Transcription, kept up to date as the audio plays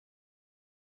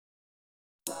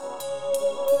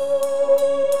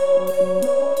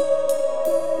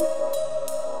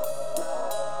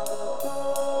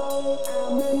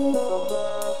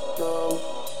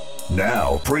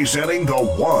Now presenting the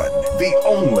one, the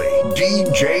only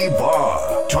DJ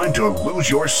Va. Time to lose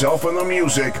yourself in the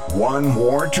music one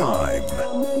more time.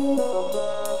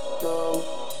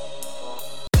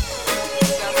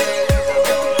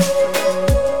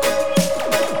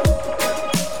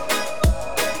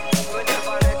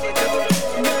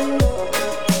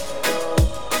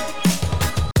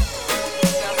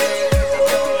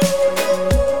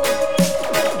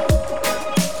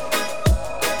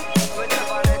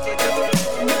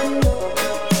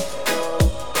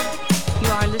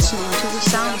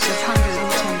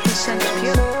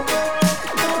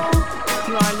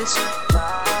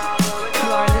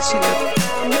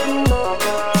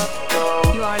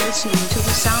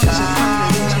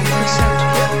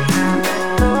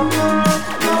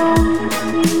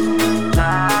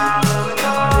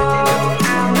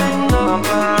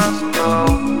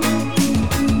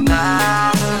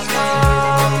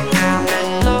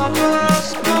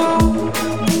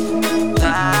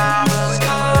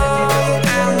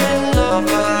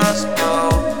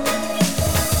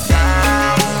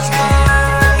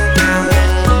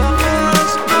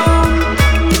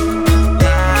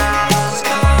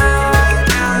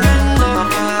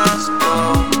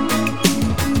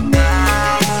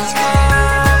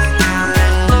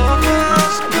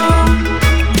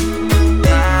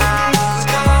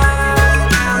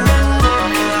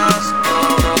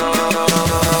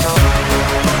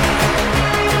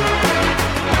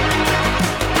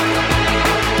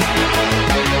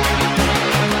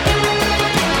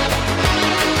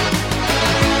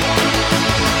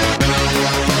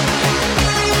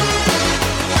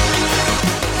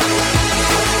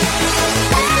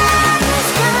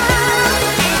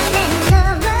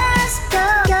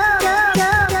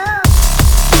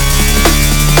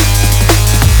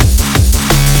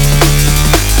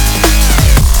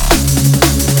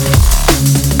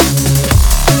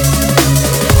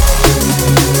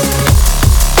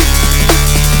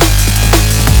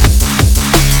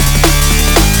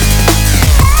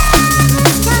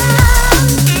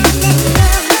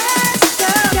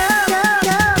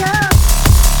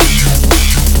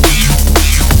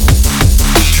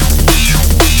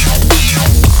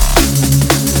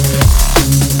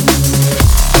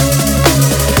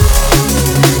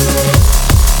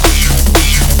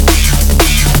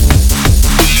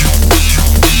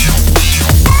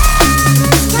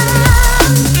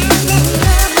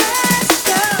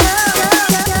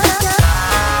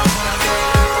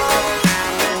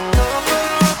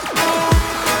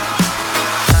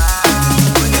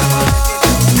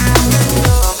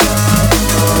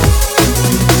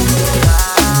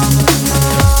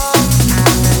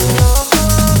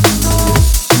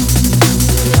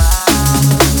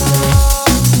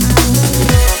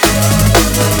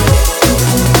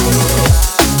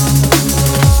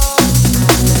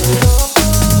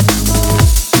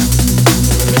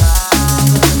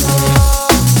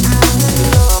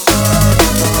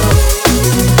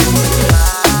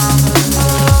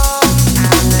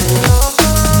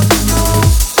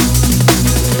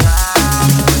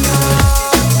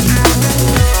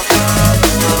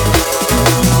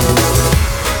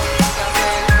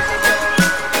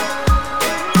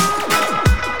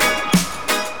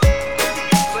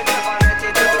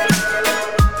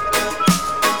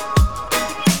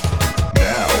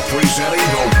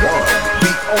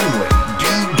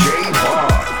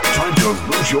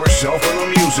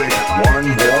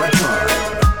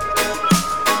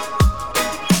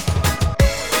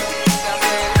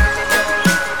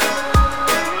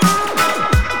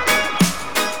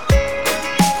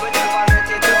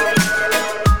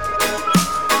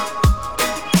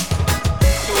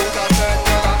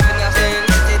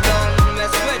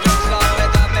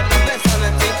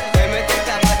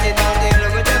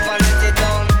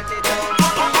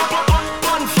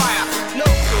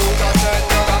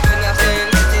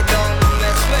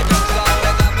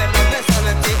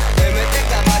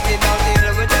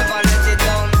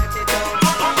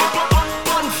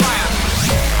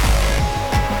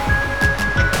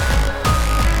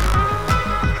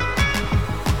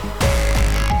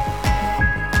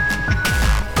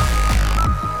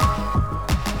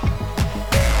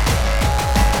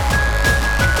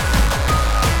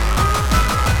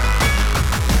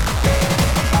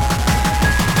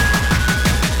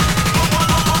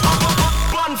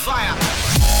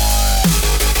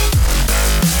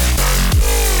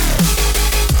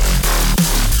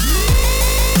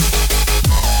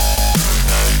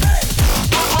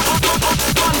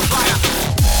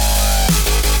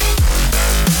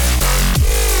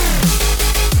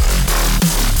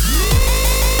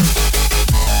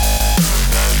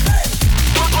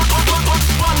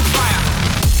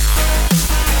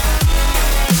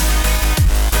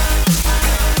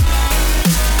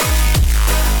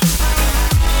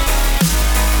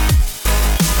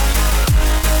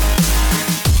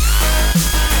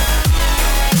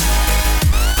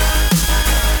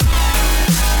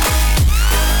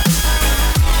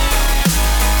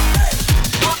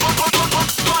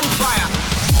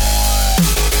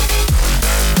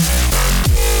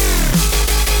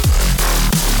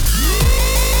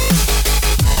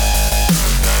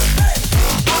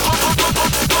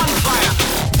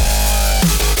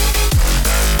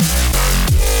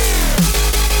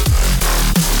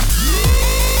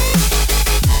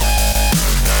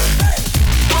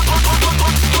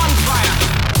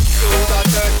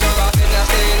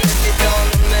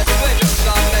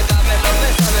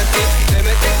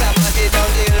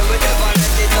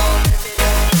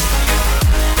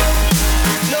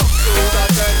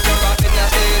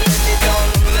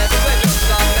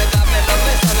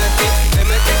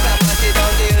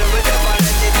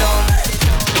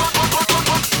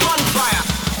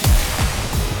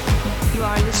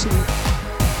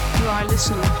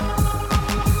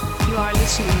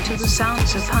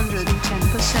 sounds of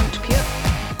 110% pure.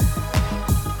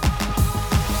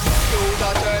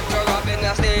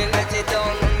 Let it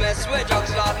down, mess with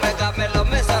drugs, Lord, make up me love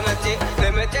me sanity.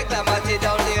 Let me take the matty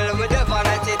down, deal with the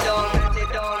vanity down.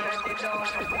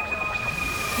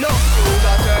 No, you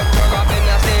got turn to robbing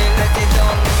a scene, let it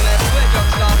down, mess with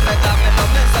drugs, Lord, make up me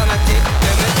love me sanity.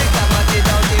 Let me take the matty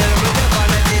down, deal with the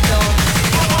vanity down.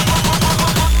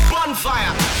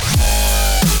 Bonfire.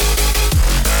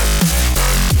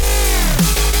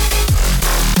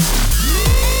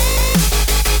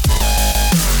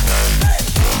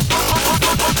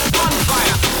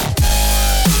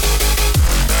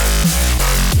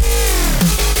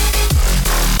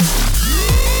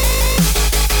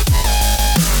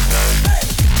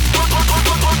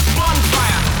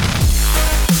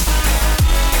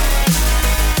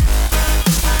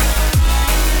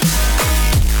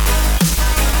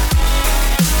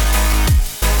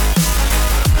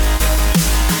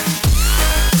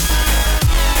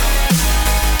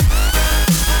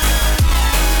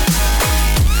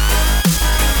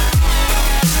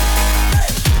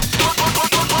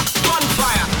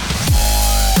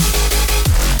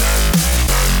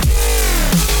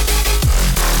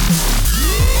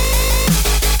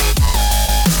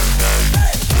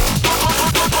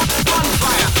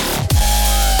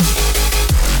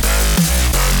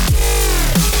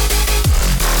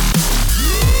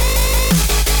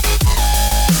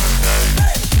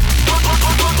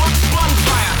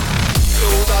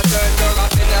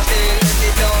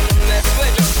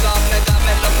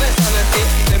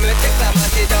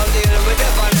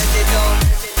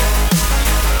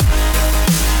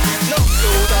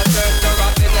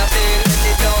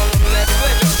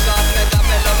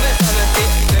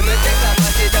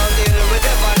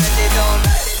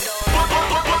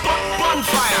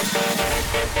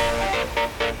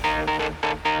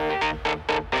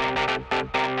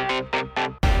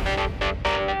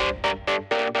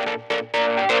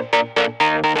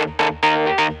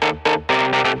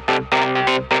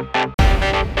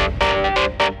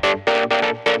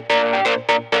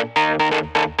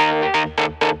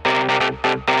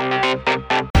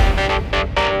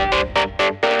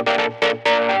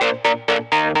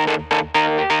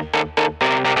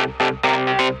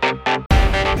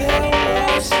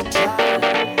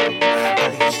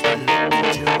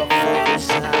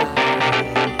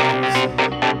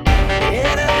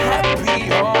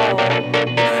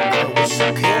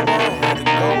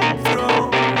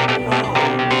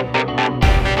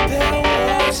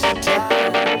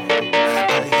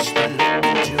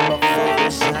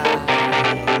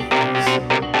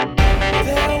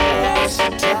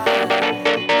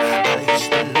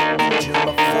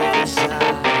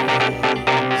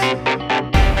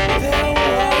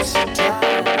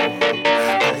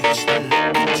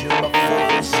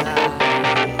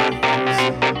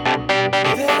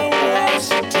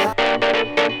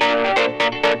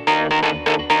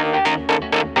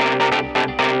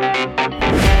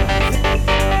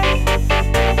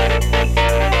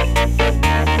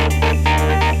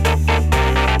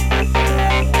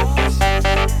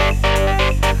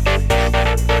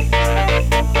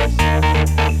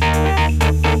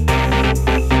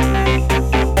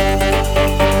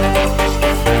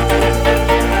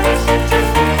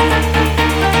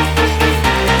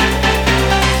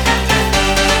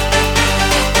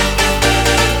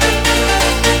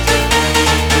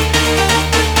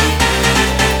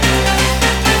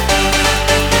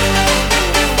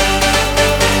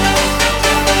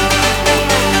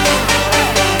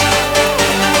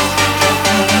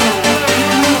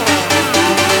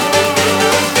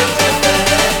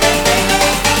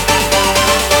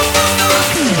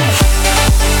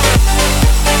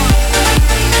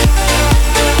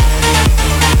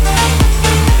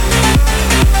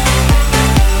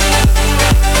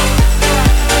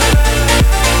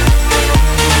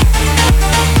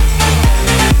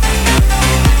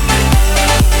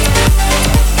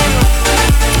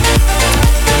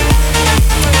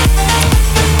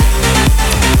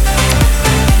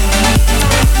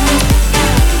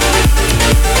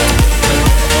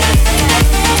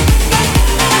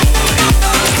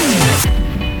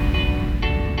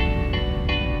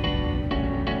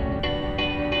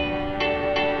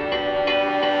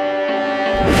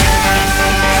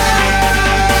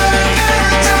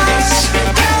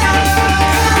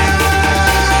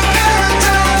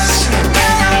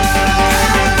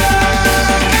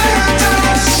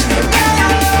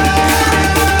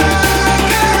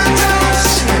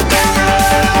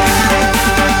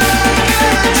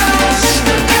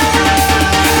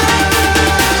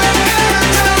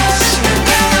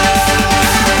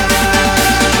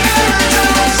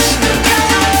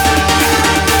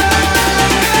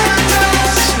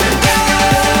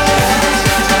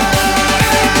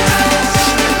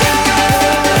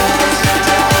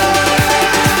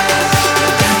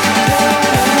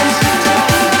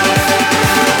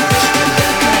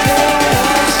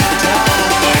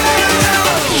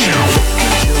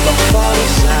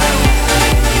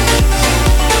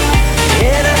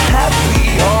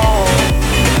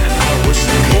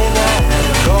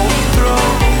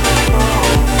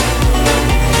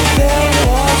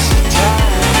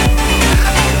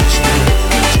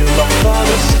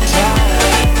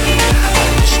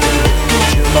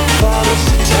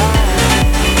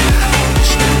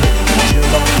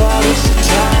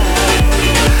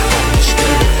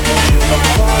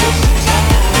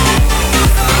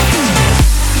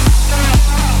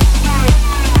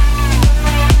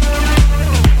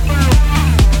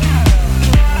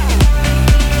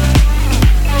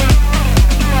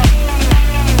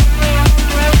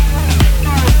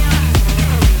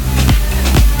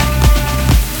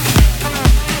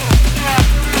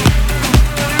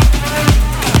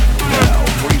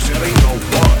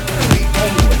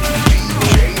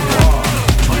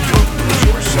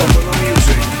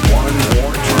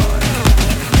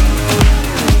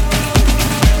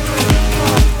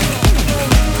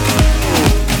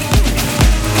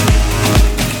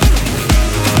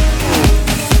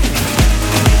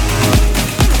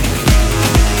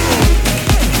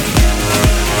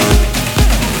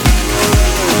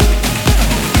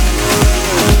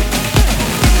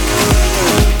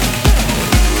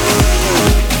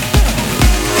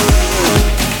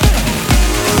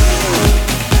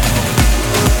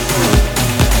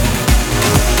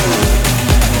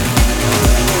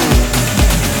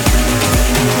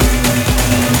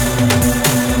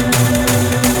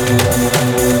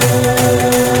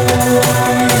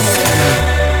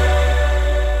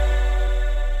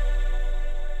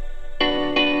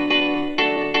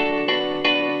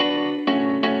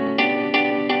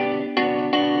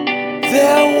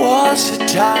 a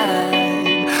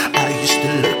time I used to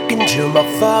look into my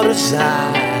father's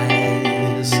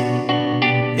eyes.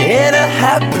 In a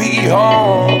happy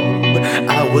home,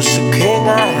 I was a king,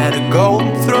 I had a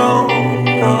golden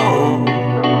throne.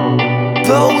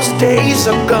 Those days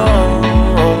are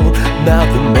gone, now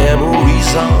the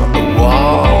memories on the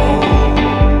wall.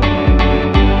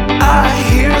 I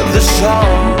hear the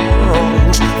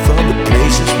songs from the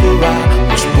places where I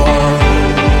was born.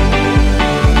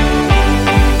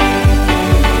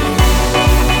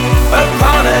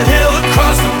 Upon a hill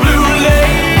across the blue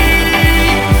lake,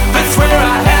 that's where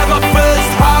I had my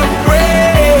first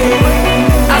heartbreak.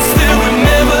 I still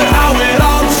remember how it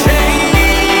all changed.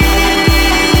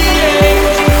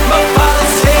 My father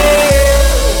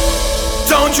said,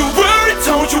 don't you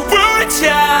worry,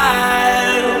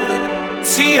 child.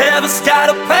 See, heaven's got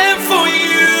a plan for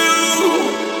you.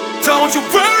 Don't you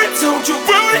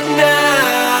worry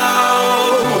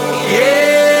now. Yeah.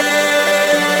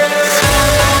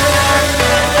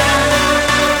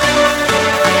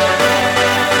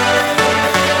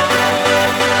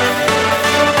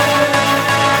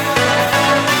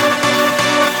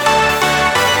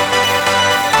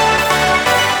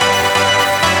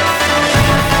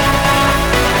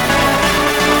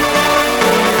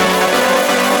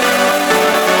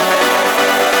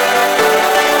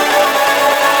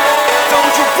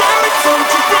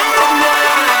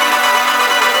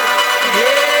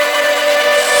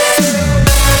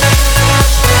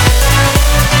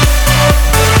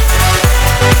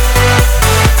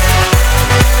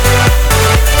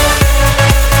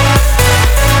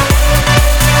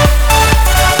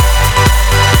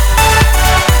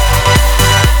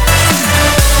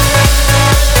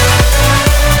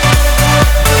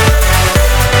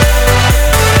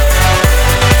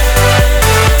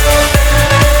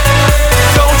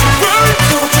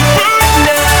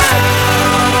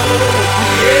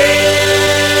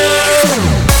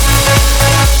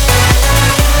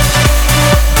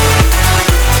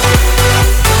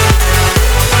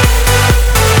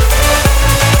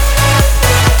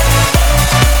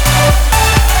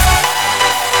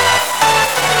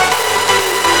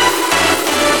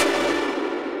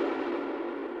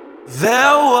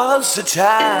 There was a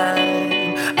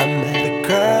time I met a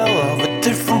girl of a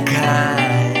different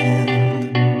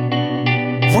kind.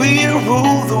 We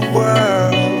ruled the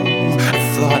world. I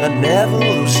thought I'd never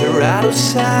lose her out of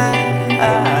sight.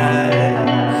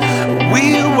 We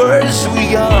were so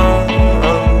young.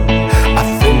 I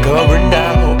think of her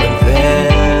now and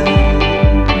then.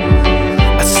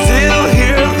 I still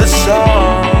hear the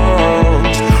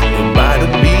songs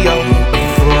reminding me of a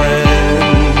friend.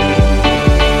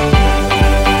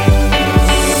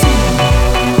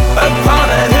 Upon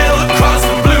a hill across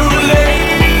the blue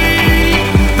lake,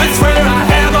 that's where I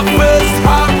had my first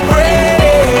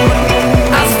heartbreak.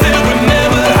 I still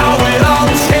remember how it all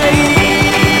changed.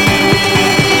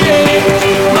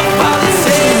 My father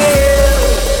said,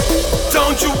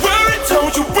 don't you worry,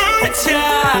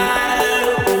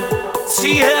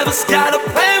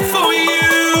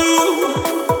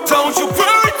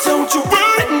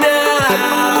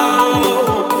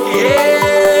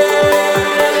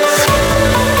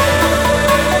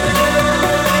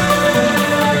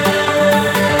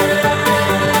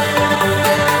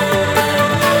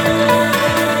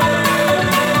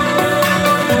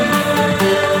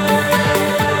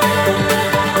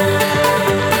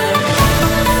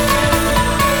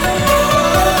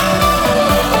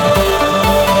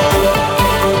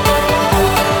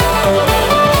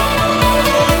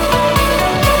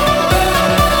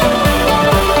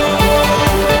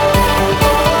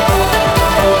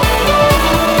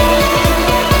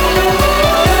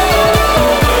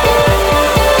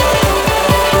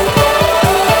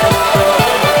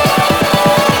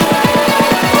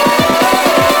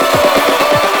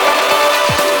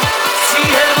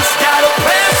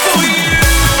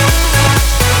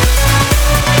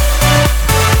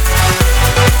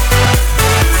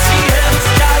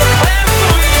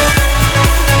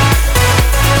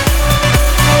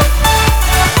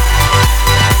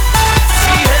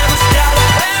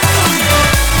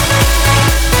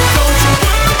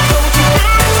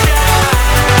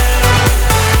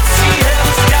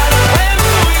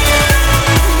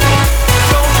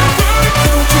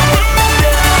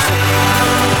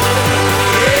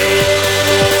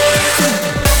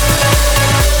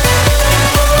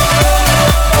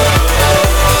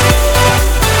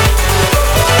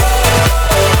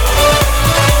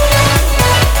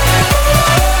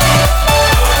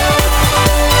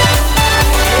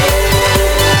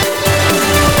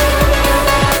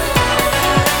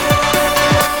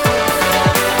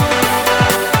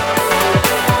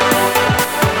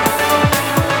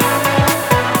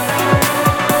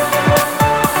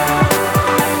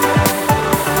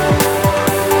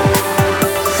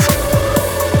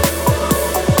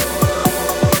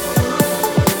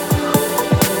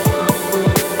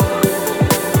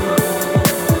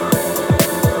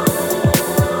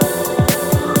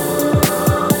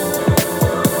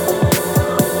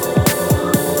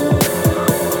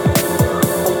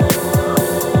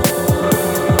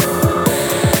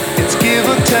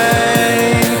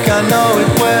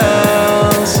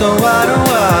 So why do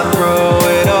I throw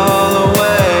it all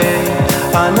away?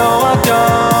 I know I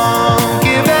don't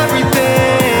give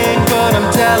everything, but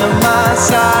I'm telling my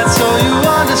side so you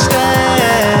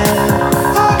understand.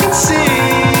 I can see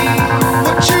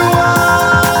what you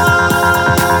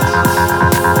are.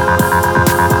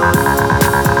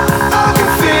 I can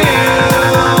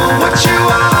feel what you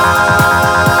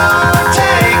are.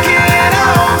 Take it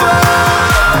over.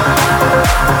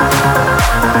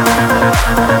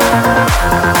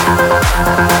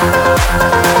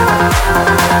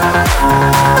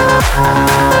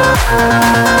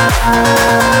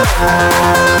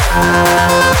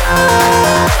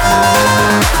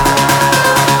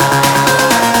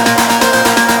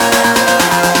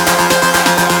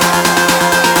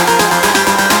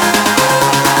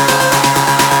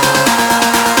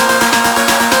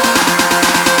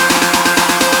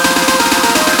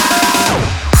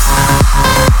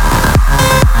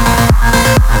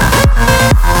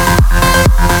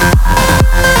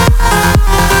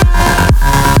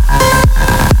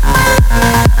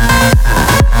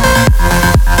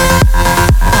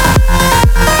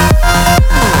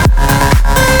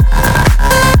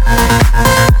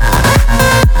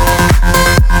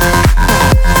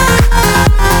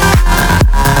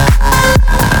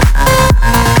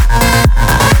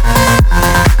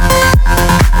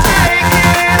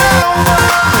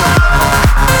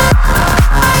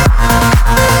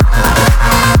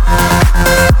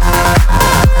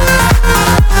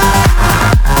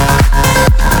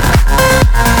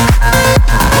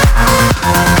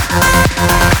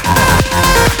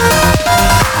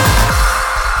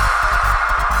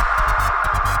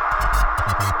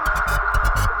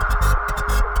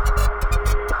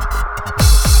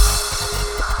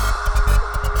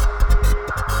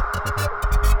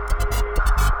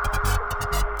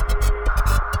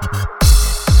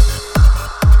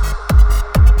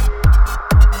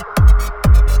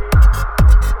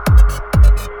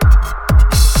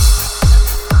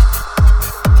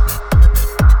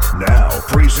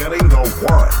 Presenting the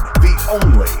one, the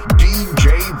only DJ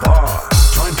Vaughn.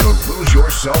 Time to lose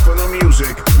yourself in the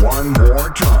music one more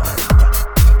time.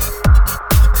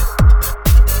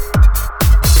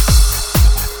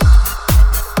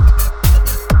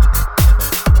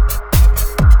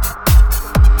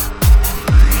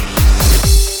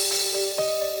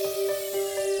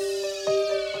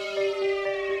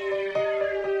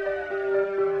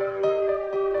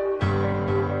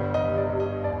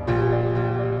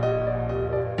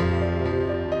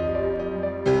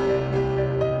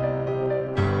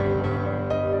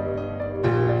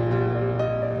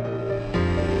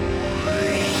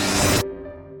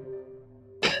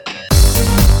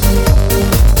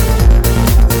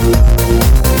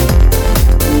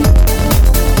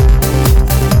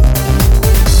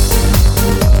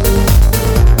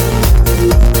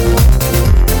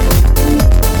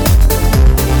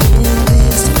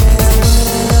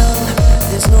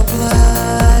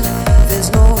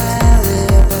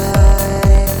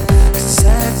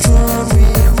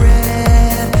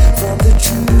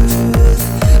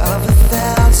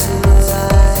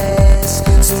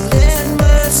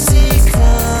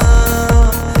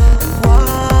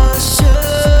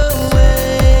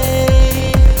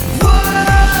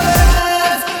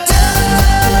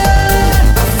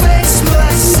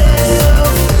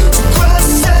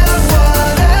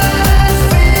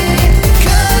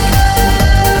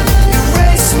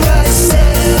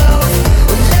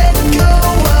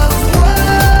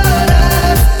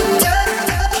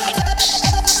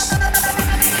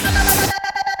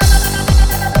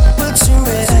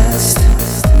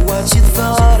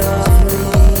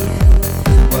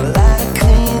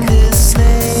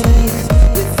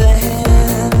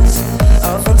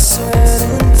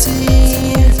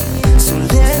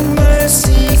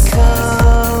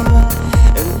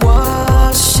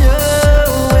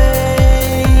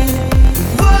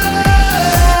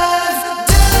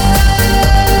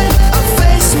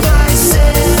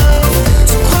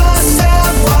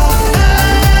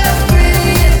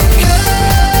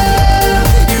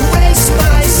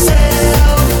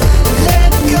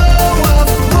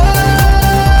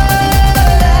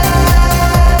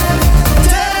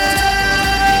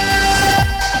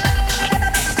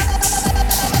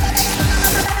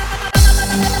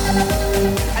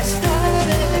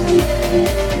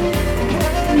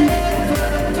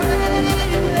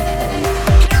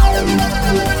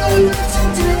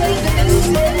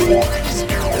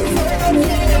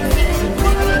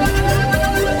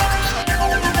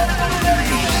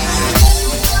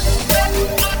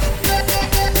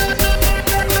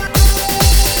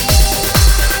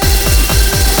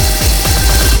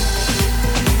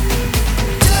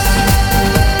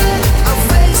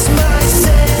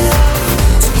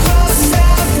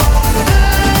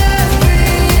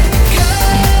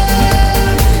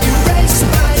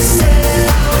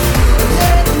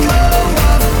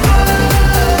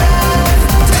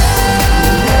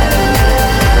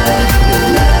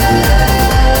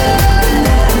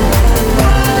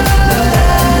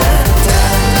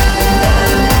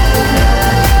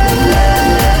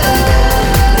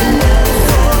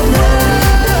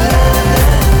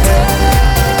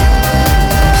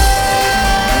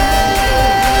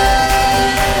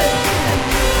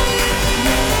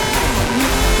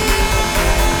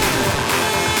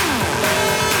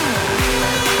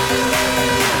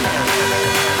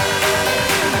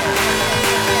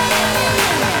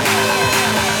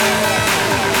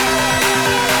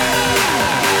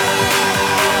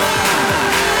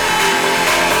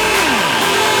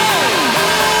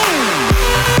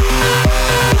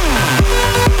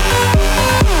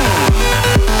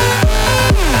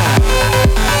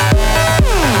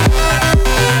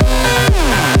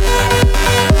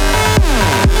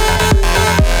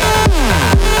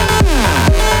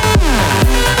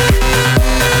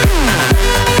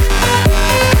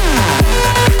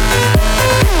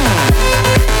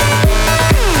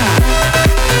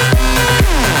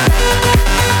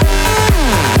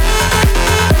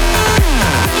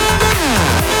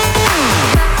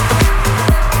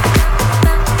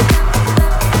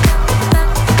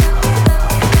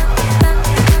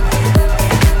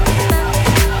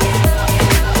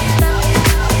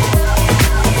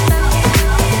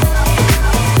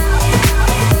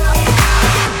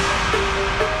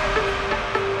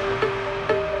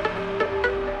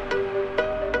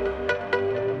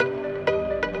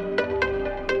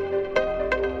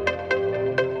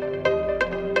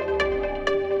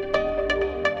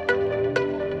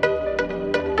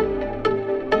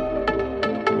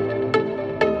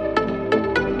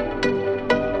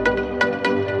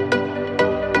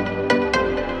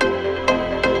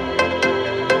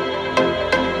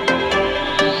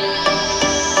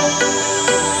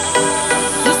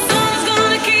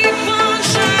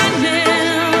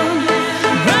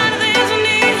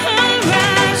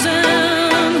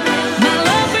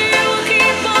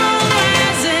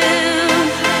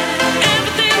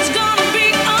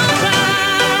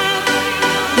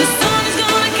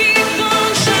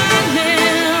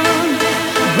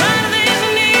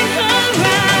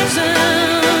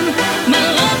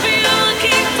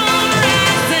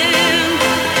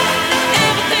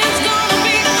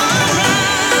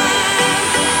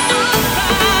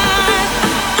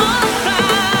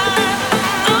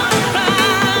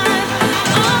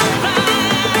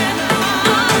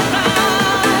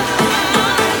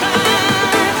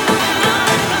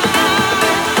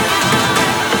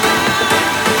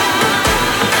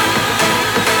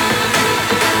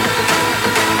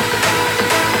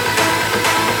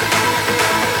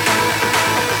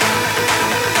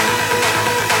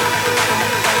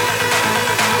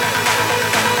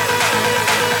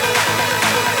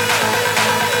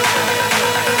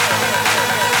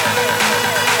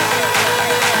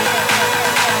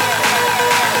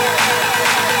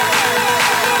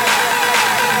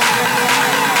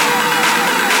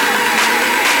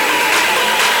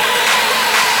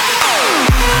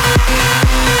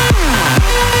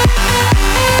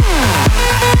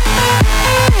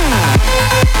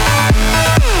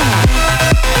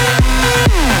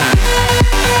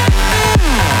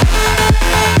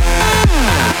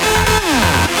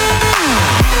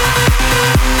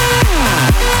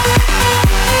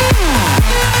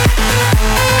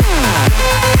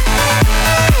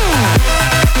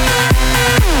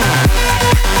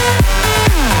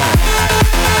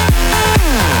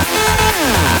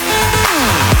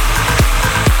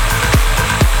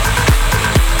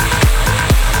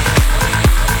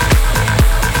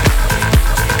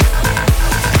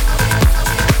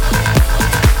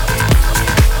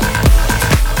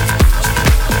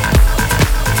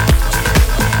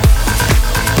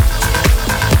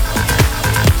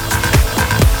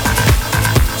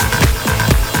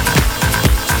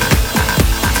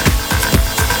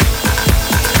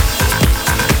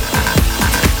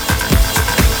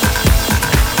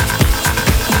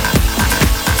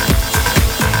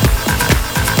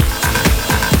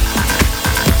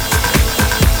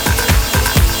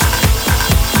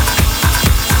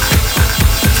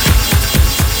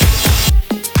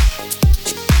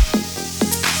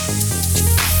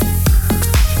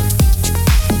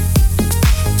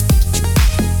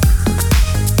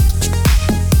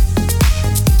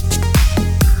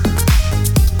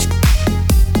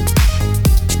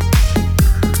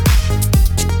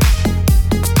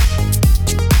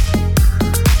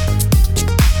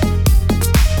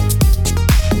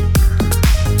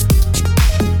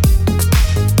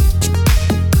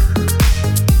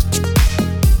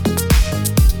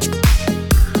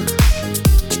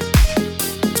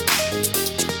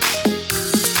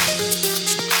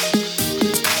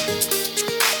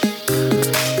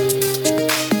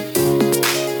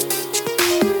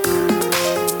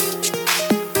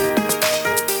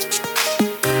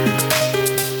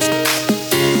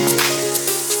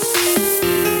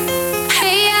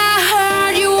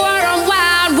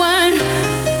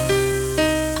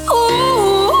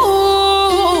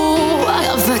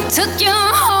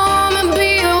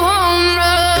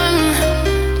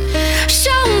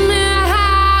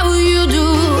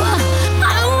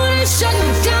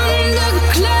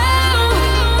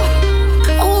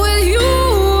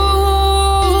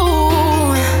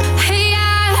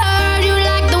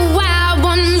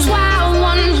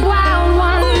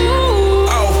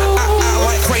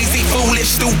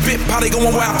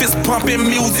 pumping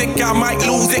music, I might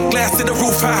lose it. Glass to the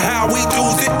roof, how we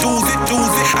do's it.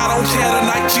 I don't care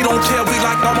tonight, she don't care. We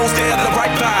like almost there, the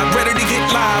right vibe, ready to get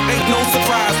live. Ain't no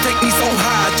surprise, take me so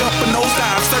high, jumping those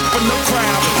dives, surfing the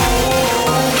crowd.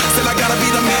 Oh, said I gotta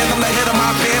be the man, I'm the head of my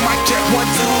band. Mic check 1,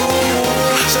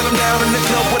 2. Shut them down in the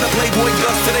club with a Playboy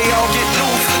dust till they all get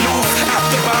loose. Out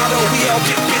the bottle, we all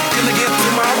get fit, gonna get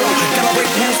tomorrow. Gotta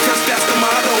break rules, cause that's the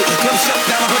motto. Come shut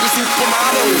down 100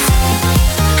 supermodels.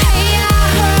 Hey, I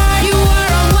heard you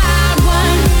were a wild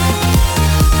one.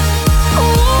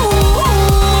 Ooh,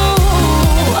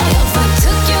 if I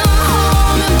took you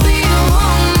home and be a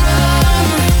woman,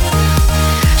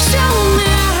 show me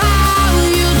how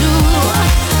you do.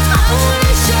 I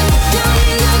wanna shut down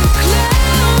the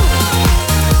club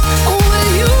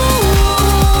with you.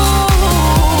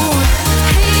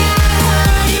 Hey, I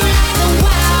heard you like the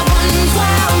wild one,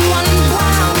 wild one,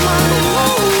 wild one.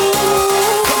 Ooh.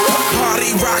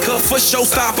 Party rocker, for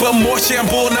showstopper, more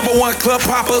shampoo, #1 club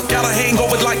popper. Got a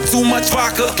hangover like too much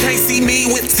vodka. Can't see me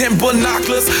with 10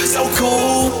 binoculars. So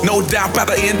cool, no doubt by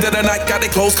the end of the night. Got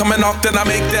it clothes coming off, then I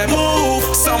make that move.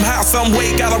 Somehow, some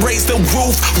way, gotta raise the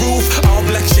roof. All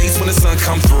black shades when the sun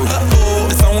come through.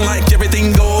 It's on like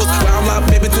everything goes. Wild out,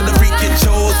 baby, to the freaking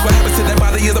shows. What happens to that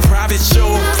body is a private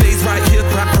show. Stays right here,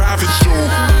 private show.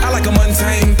 I like a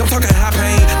mundane, don't talk high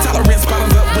pain. Tolerance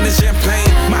bottoms up when it's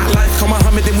champagne. My life, come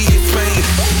Muhammad, then we hit Spain.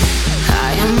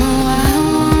 I am a wild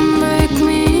one, break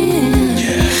me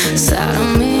in.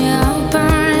 Saddle me up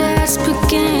and let's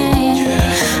begin.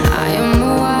 I am a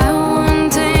wild one,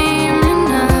 tame me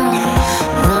now.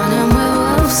 Running with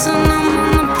wolves and I'm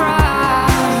on the prowl.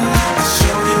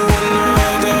 Show you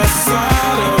another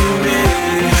side of me,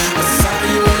 a side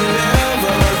you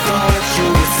never thought you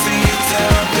would see.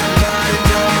 Tear up your body,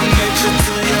 domination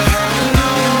till you have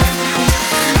enough.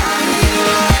 I need you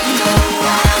like no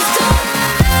one.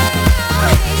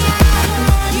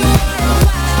 You are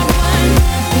a wild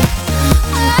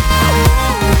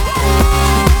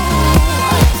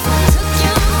one. If I took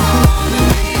you home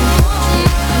and be a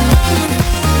woman,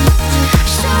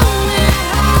 show me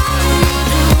how you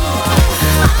do.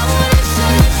 I wanna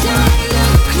shut down the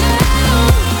club with you.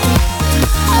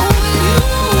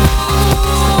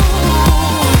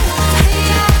 Hey,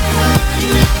 I heard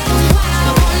you like the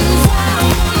wild one,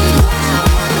 wild one, wild one.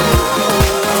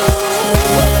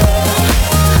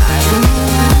 I am a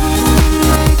wild one,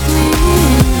 break me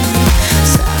in.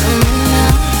 Saddle me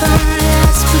up and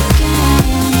let's begin.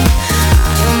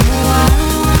 I am a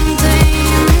wild one,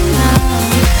 tame me now.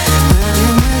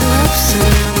 Running with wolves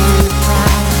and I'm on the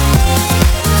prowl.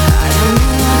 I am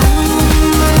a wild one,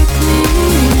 break me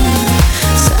in.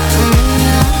 Saddle me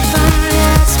up and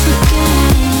let's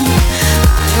begin.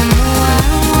 I am a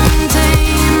wild one,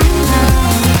 tame me now.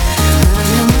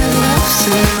 Running with wolves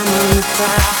and I'm on the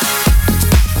prowl.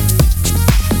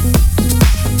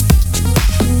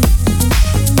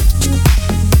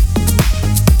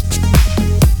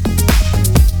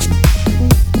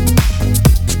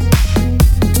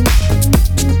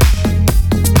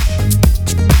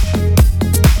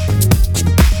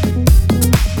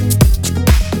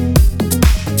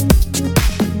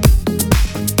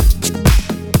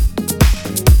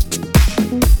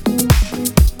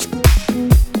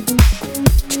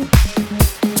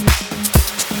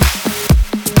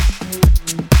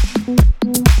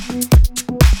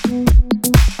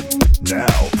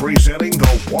 Now presenting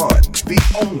the one, the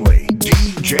only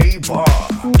DJ Bob.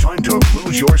 Time to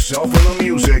lose yourself in the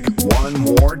music one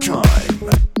more time.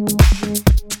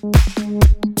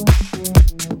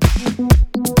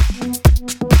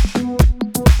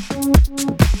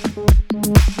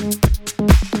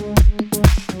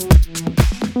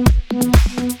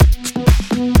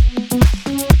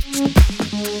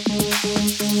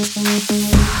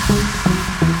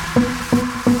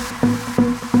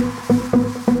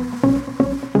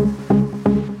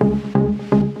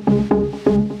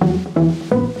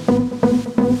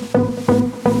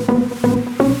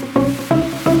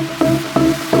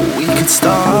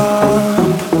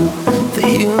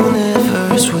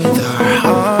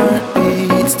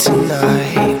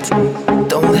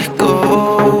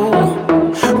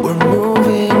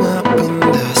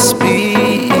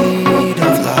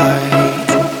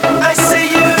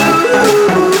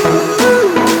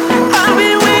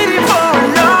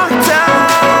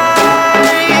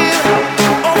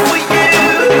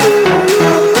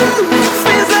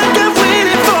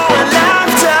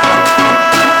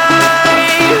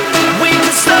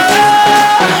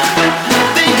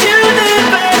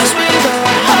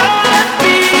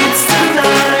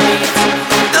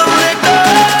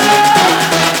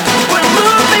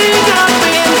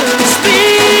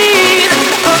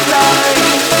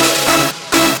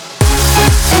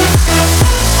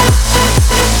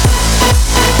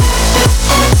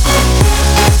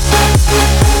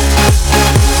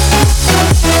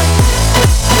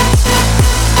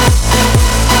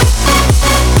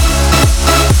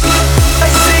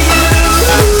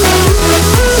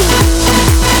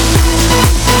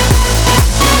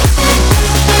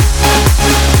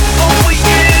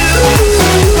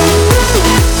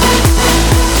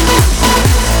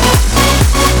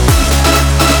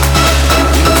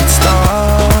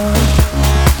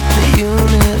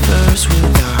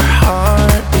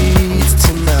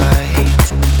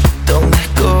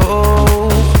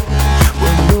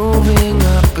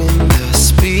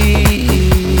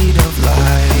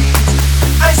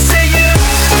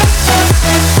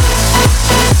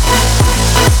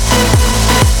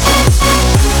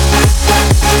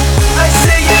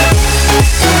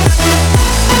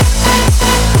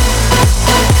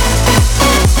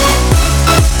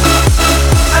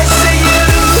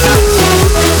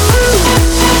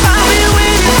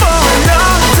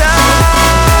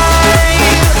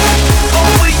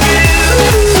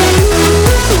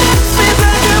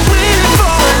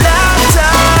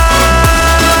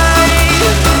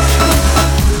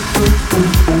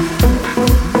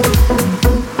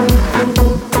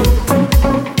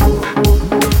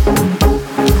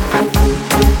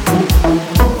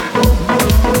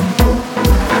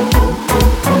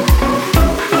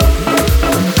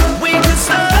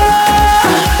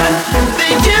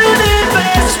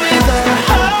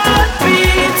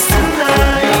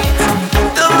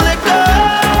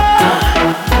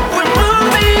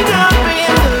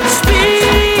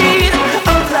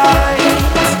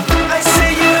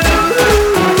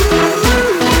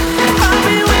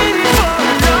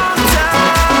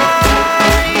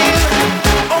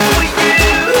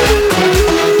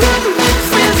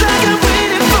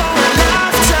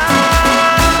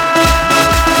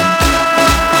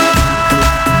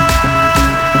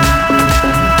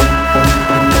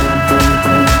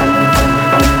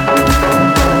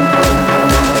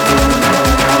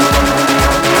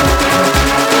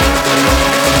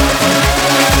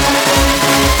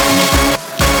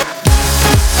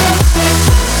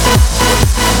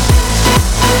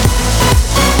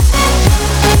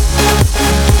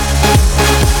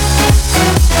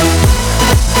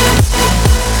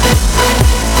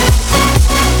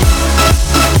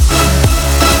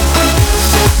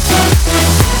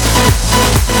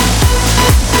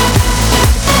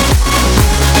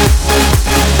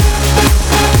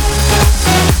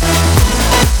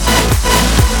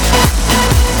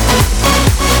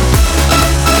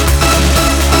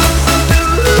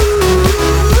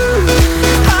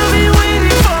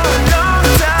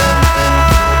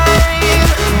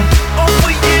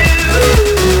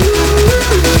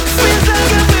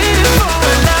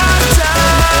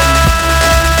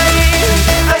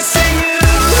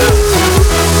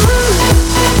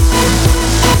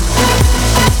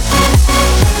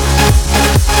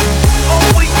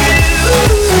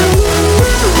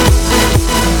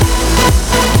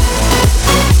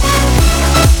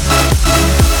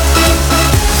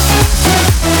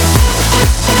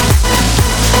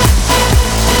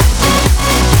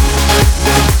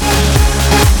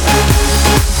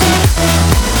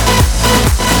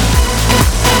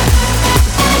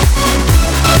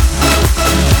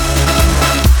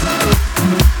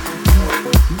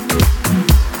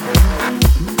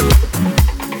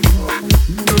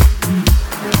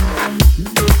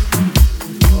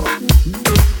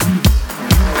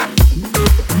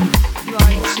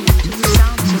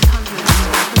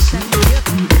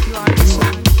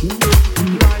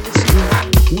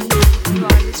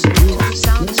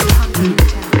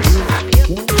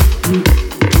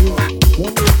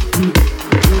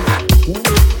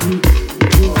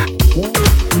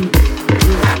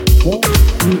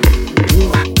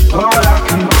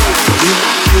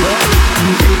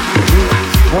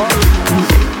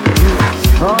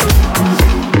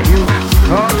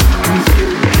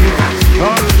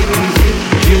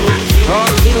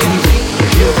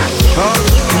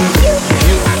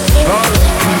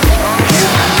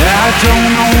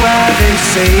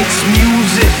 say it's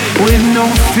music with no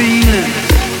feeling.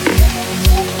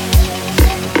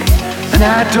 And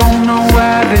I don't know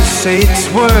why they say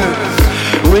it's words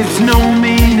with no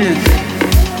meaning.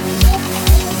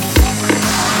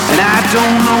 And I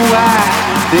don't know why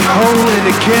they hold it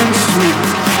against me.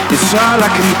 It's all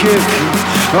I can give you,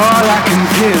 all I can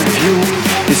give you.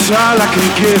 It's all I can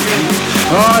give you,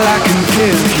 all I can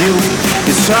give you.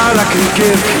 It's all I can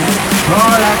give you,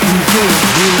 all I can give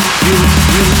you.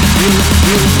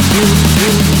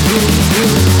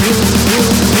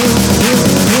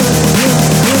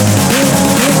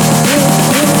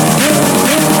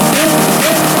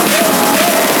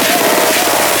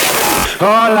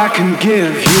 All I can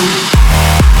give you.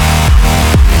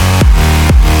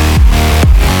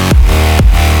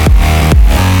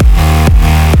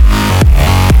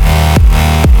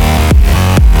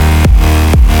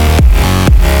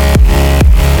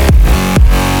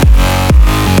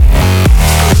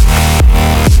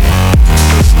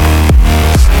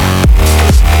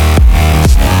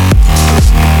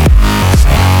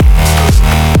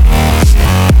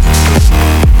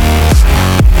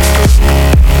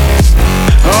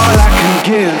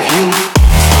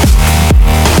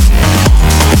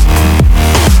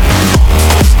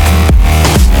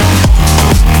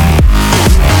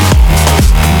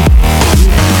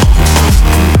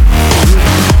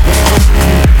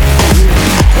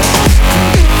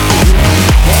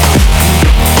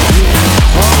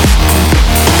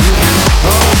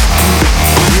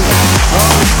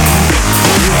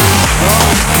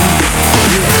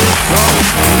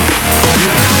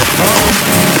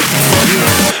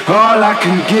 All I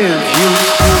can give you.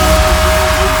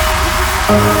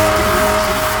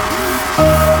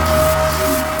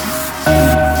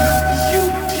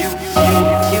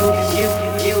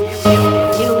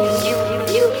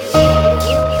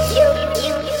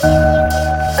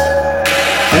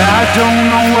 I don't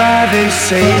know why they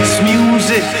say it's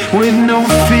music with no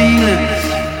feeling.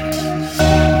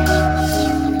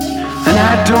 And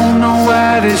I don't know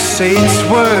why they say it's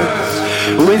words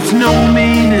with no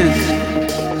meaning.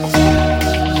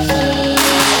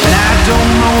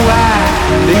 Don't know why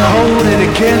they hold it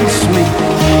against me.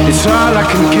 It's all I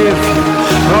can give you,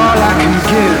 all I can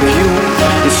give you.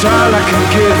 It's all I can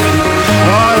give you,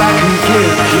 all I can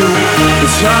give you.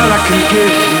 It's all I can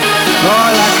give you,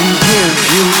 all I can give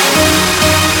you.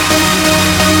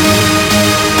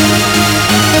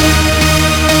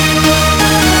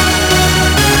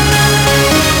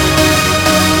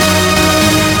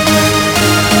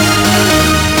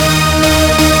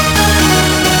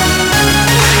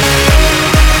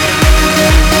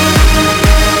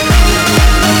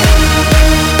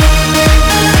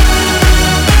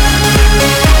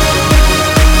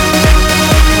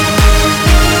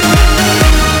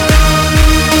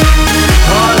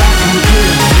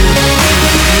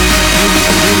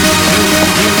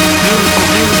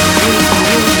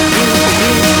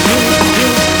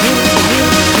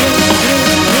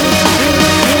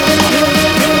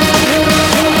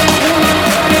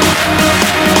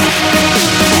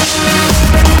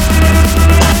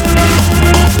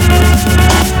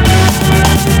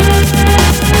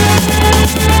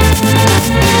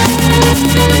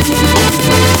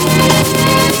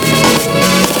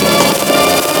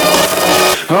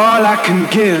 All I can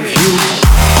give you.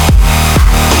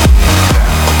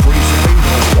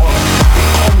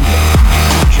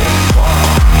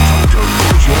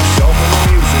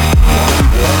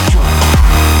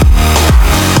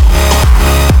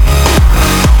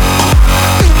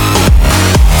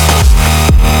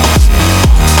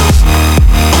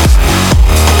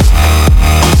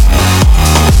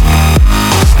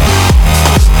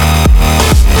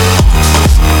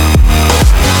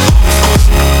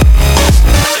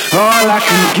 All I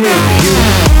can give you.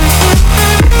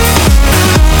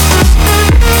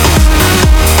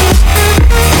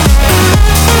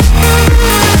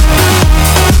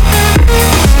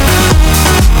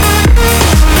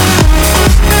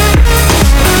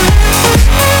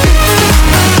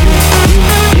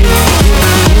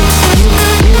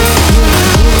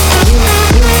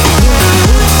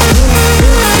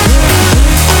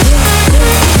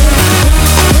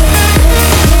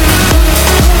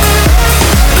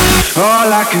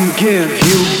 All I can give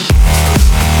you.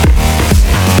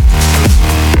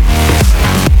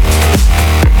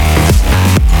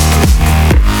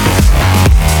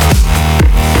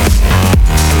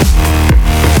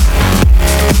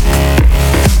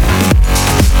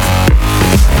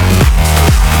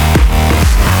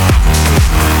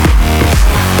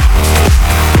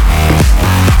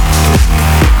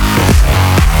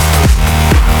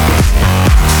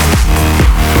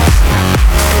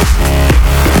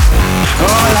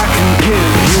 All I can give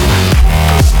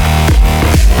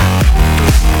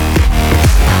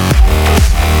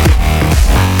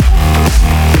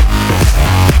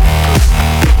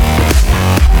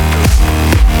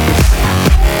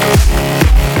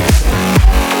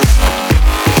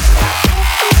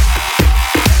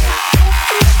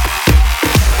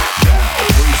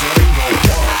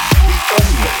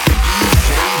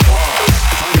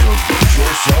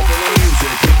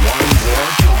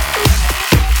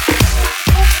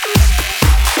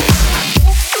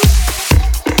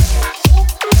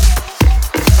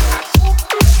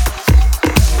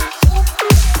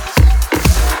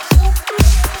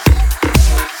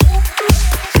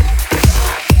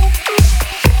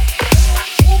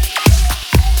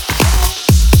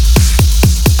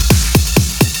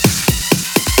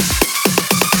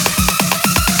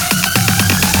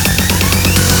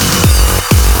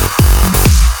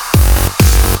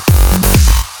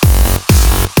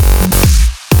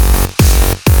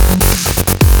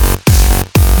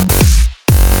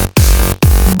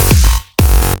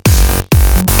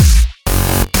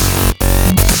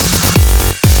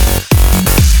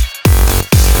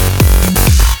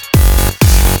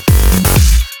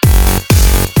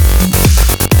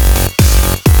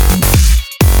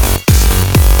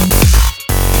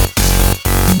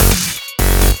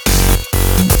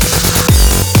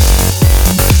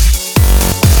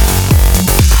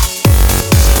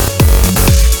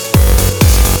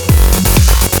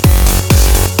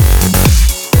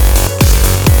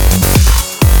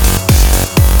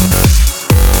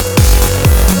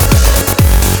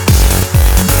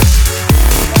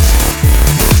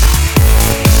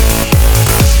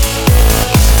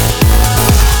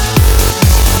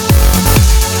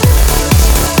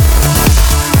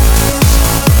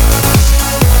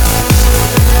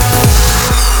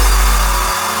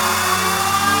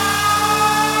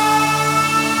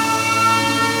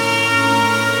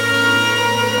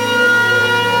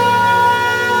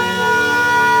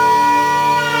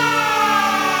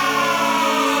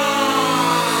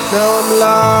Now I'm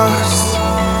lost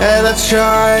and I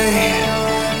try,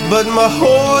 but my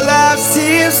whole life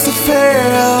seems to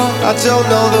fail. I don't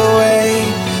know the way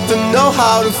to know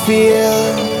how to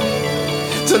feel,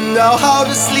 to know how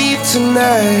to sleep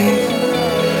tonight.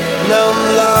 Now I'm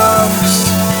lost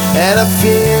and I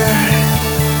fear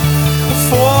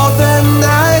for the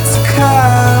night to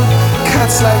come.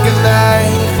 Cuts like a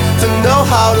knife, to know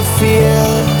how to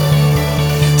feel,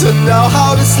 to know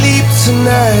how to sleep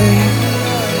tonight.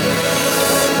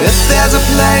 If there's a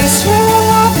place where my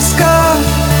love is gone,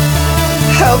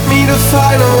 help me to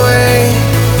find a way.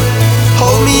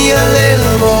 Hold me a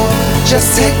little more,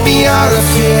 just take me out of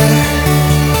here.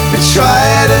 We try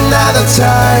it another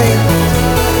time.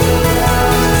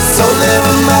 So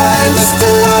never mind, I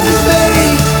still love you,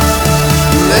 babe.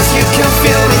 If you can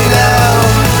feel me now,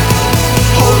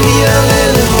 hold me a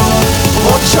little more,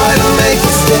 won't try to make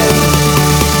it stay.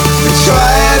 We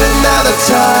try it another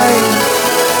time.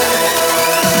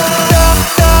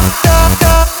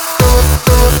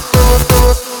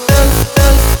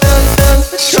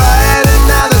 Try it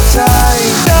another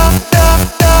time.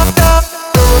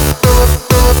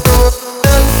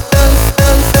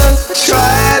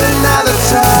 Try it another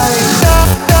time.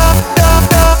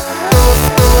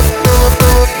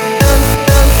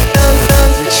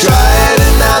 Try it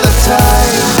another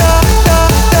time.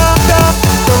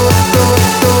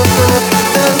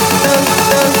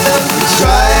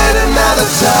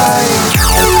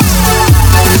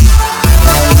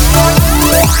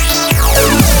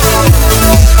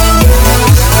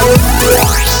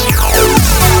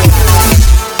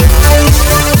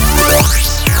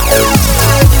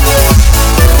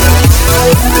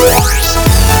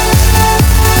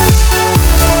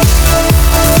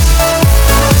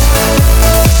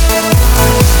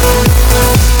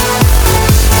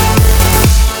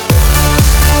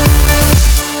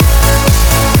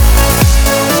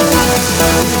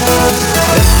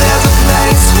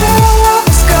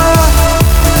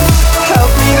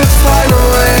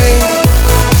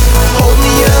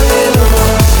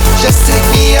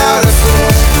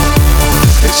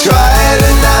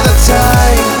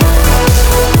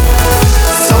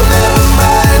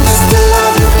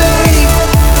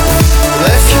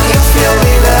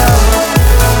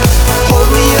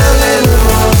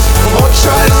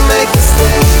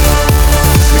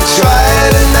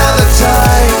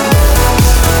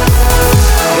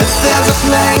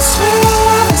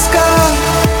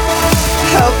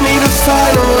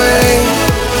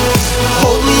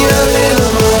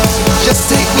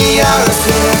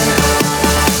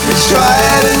 Try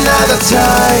it another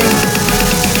time.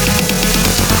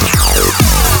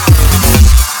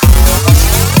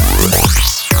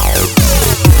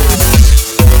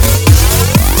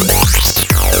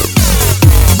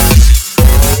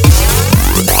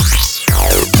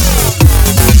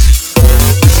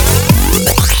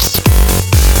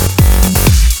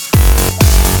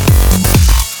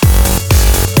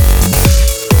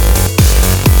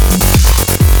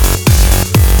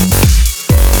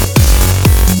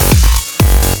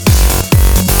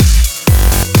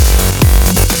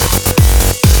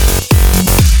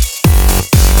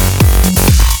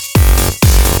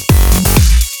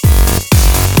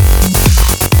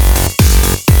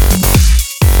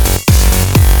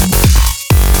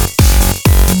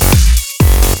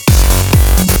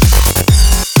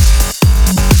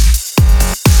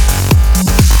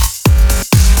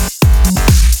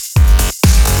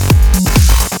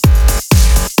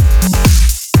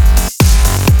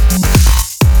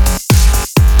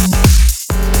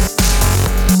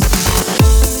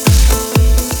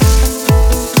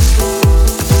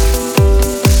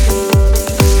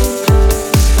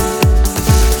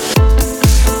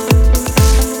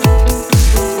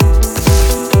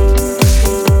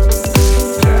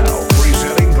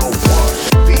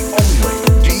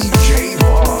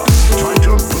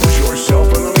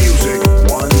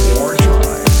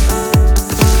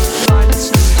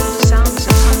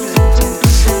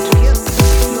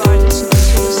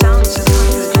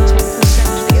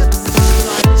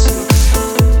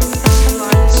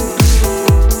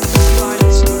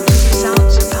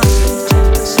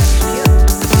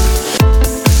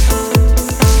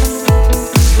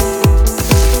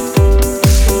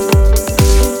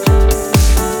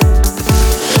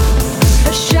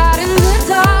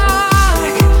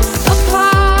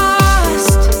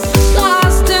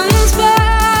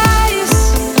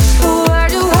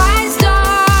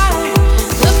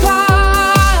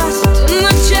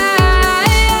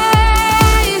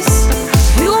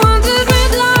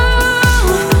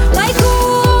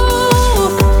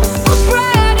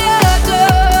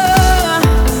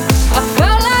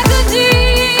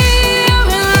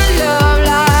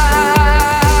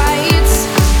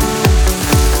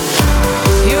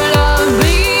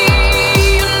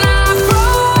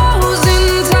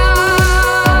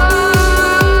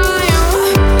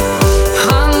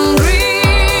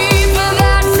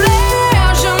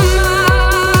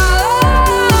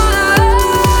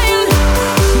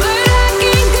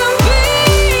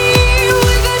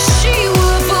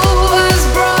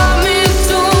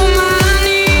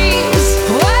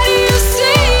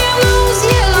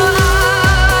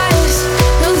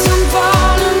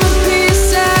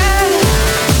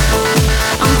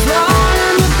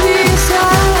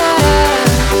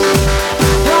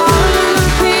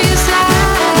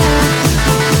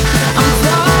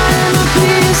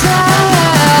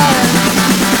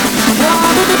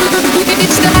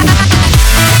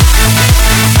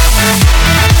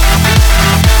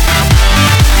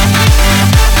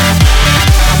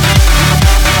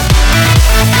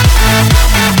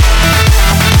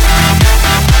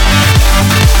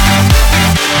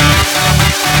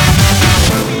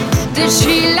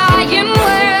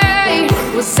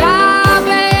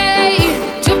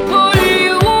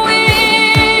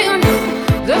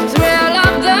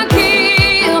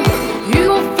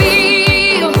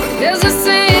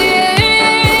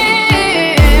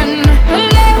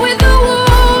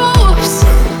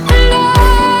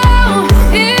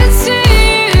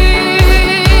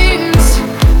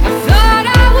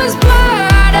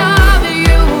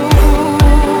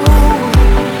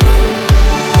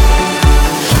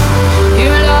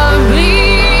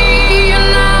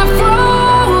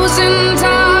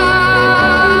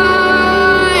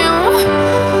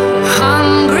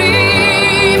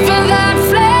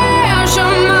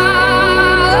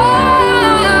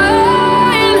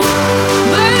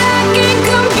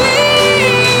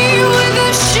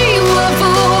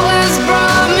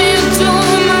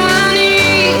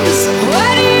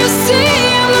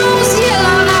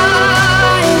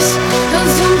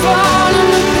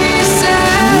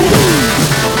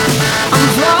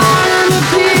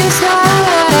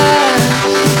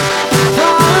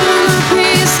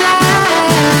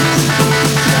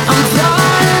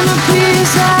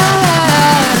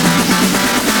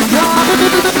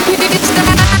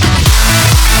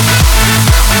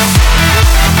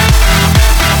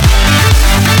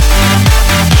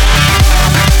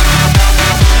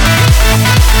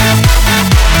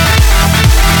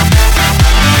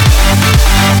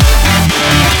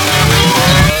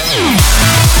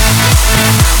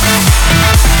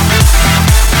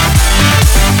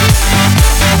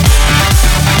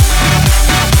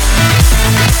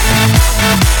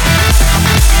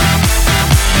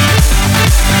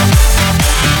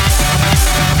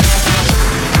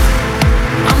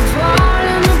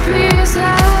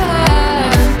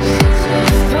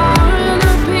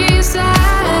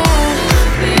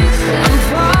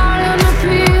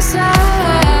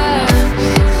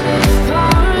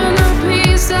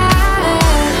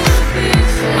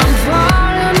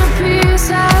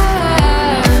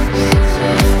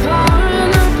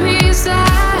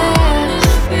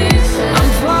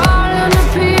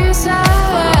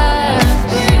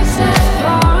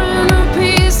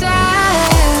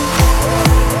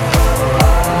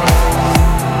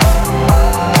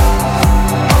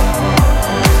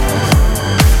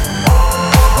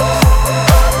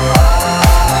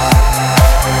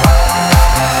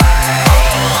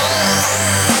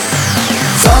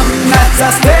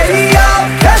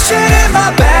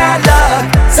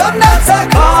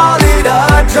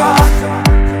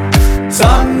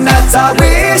 nights I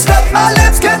wish that my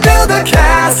lips could build a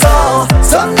castle.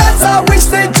 Some nights I wish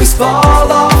they'd just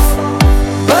fall off.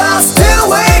 But I still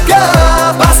wake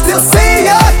up, I still see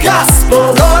your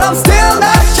gospel. Lord, I'm still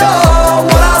not sure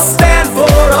what I stand for.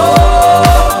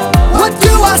 Oh, what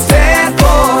do I stand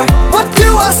for? What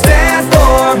do I stand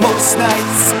for? Most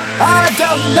nights I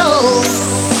don't know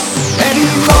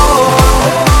anymore.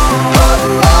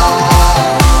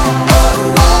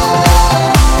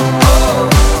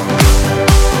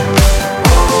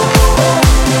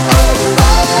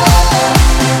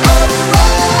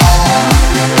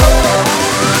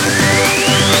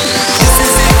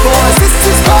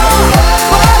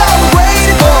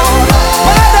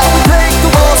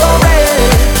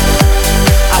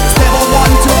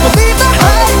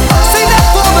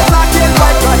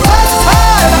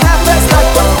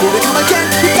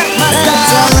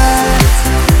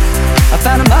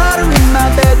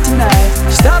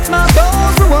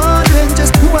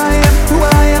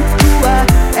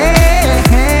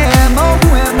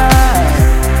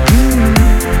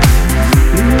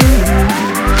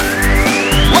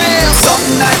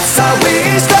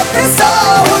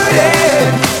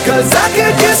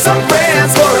 Some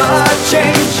friends for a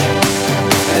change.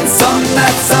 And some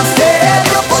nights I'm scared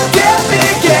you'll forget me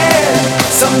again.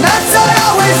 Some nights I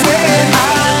always win.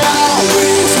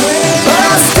 But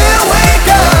I still wake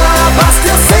up, I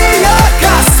still see your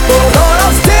gospel. Lord,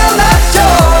 I'm still not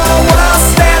sure what I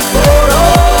stand for.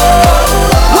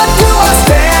 Oh, what do I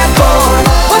stand for?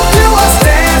 What do I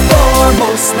stand for?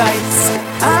 Most nights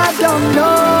I don't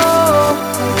know.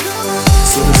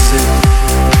 So this is it.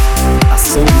 I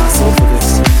sold my soul for this.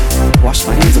 Wash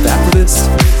my hands of that for this.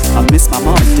 I miss my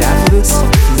mom and dad for this.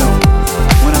 No.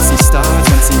 When I see stars,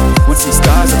 when I see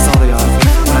stars, that's all they are.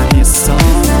 When I hear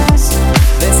songs,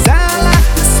 they sound like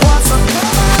this one song.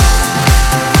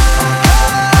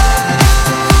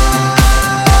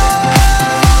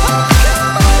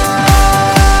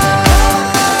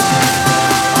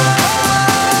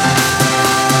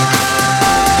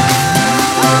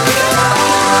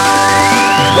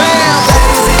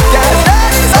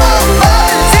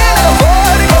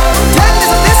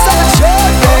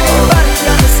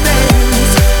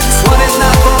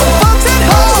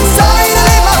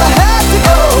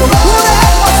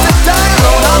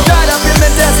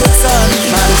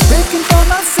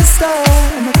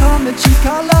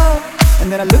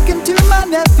 And then I look into my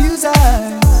nephew's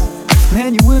eyes.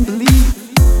 Man, you wouldn't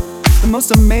believe the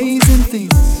most amazing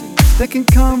things that can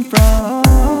come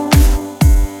from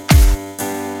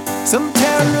some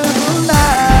terrible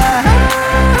night.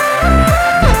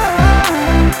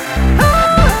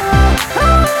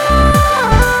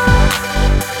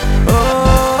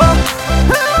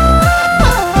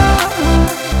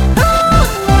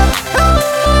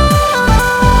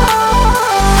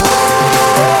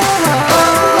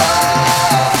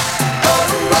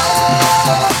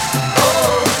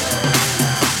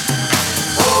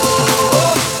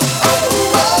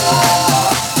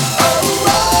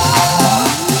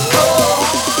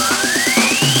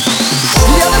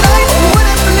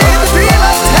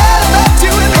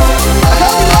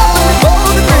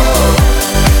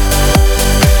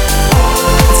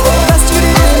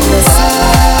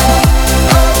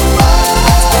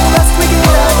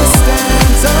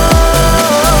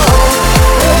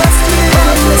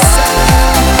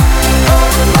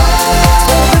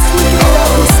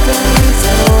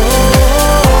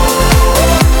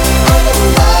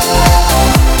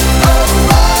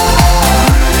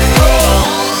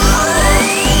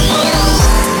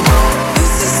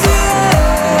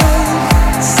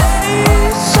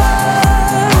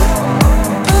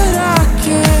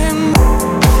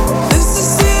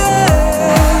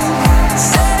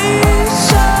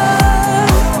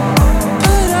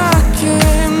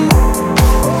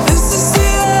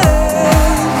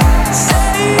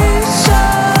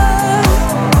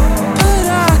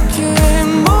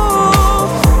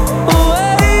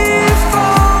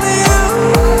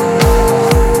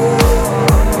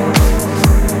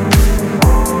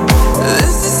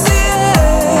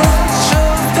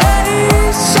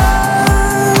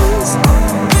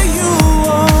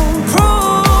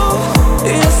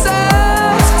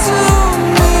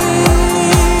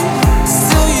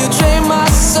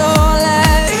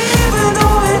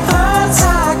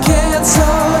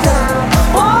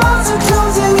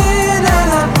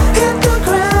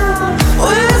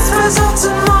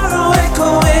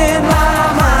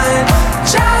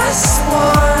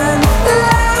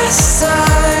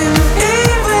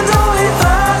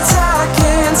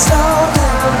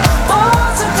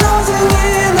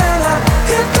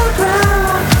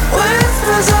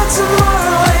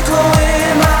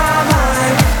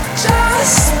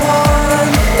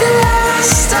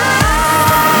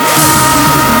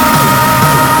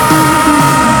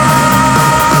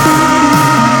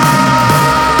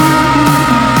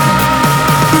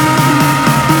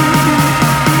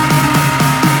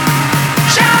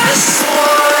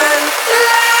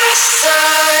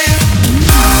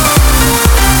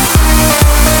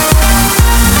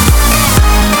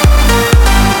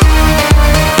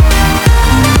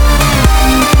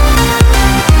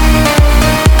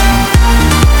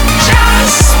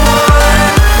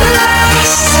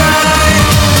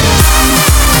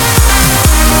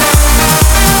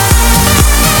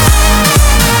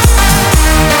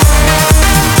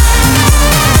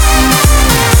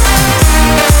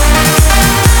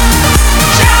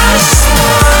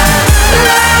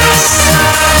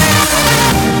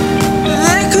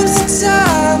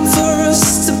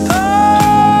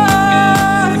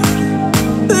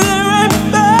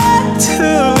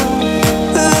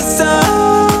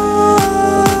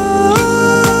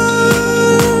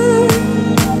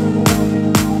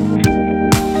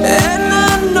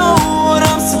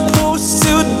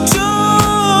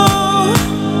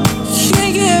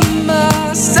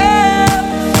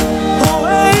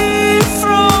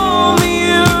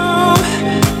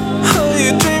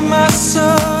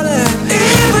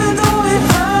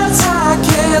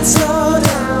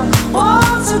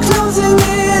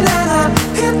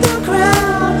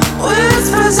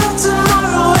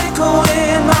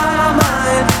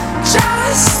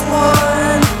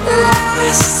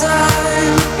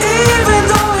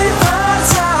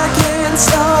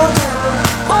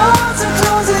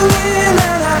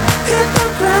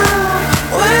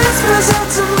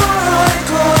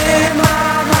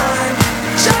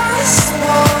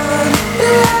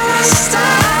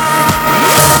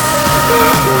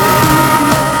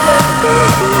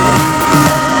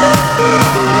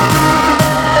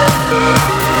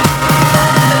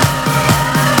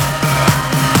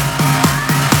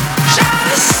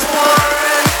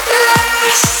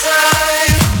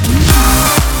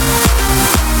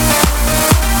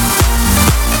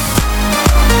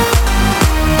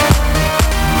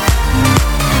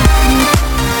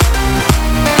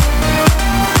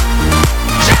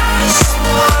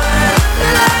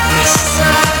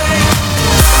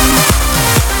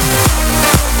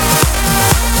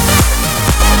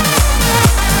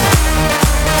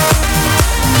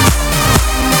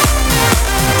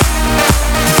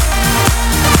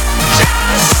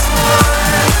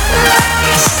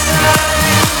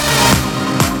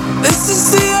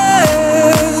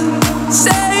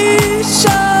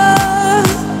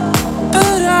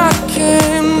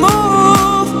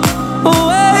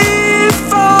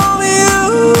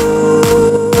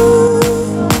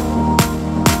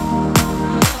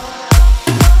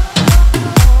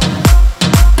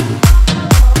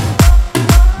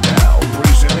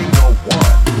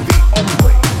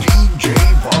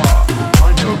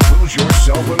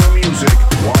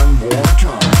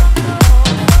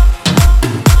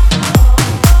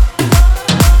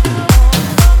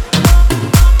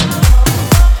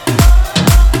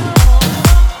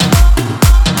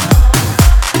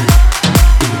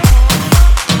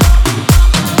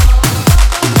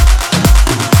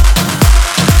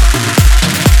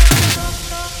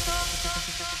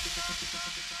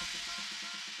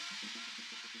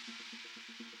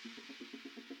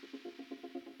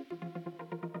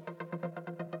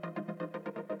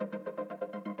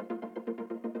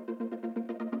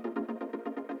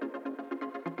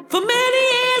 For many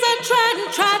years I tried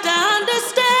and tried to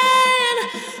understand.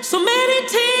 So many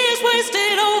tears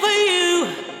wasted over you.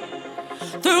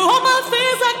 Through all my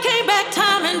fears I came back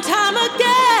time and time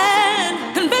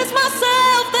again. Convinced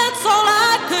myself that's all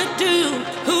I could do.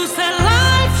 Who said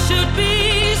life should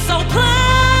be so plain?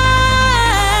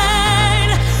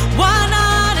 Why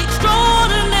not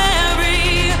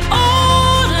extraordinary,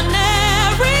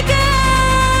 ordinary games?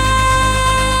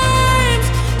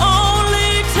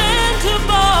 Only tend to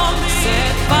bore me.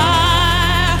 Set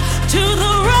fire to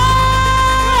the rain.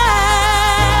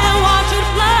 Watch it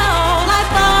blow like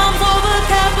bombs over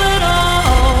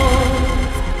Capitol.